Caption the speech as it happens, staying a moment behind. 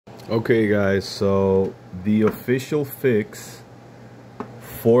Okay guys, so the official fix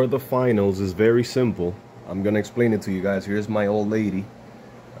for the finals is very simple. I'm gonna explain it to you guys. Here's my old lady.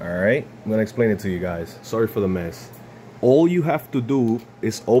 Alright, I'm gonna explain it to you guys. Sorry for the mess. All you have to do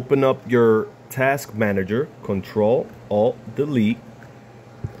is open up your task manager, Control Alt Delete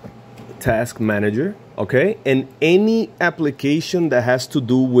Task Manager, okay? And any application that has to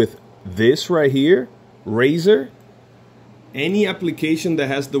do with this right here, RAZER, any application that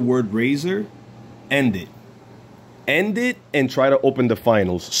has the word RAZER, end it. End it and try to open the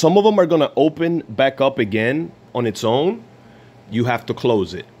finals. Some of them are gonna open back up again on its own. You have to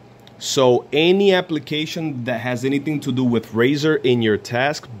close it. So any application that has anything to do with RAZER in your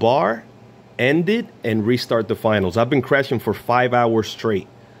task bar, end it and restart the finals. I've been crashing for 5 hours straight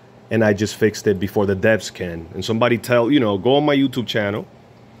and I just fixed it before the devs can. And somebody go on my YouTube channel,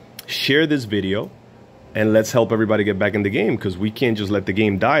 share this video, and let's help everybody get back in the game, because we can't just let the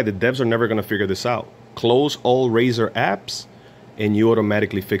game die. The devs are never going to figure this out. Close all RAZER apps and you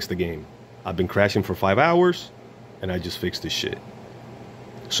automatically fix the game. I've been crashing for 5 hours and I just fixed this shit.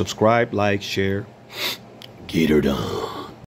 Subscribe, like, share. Get her done.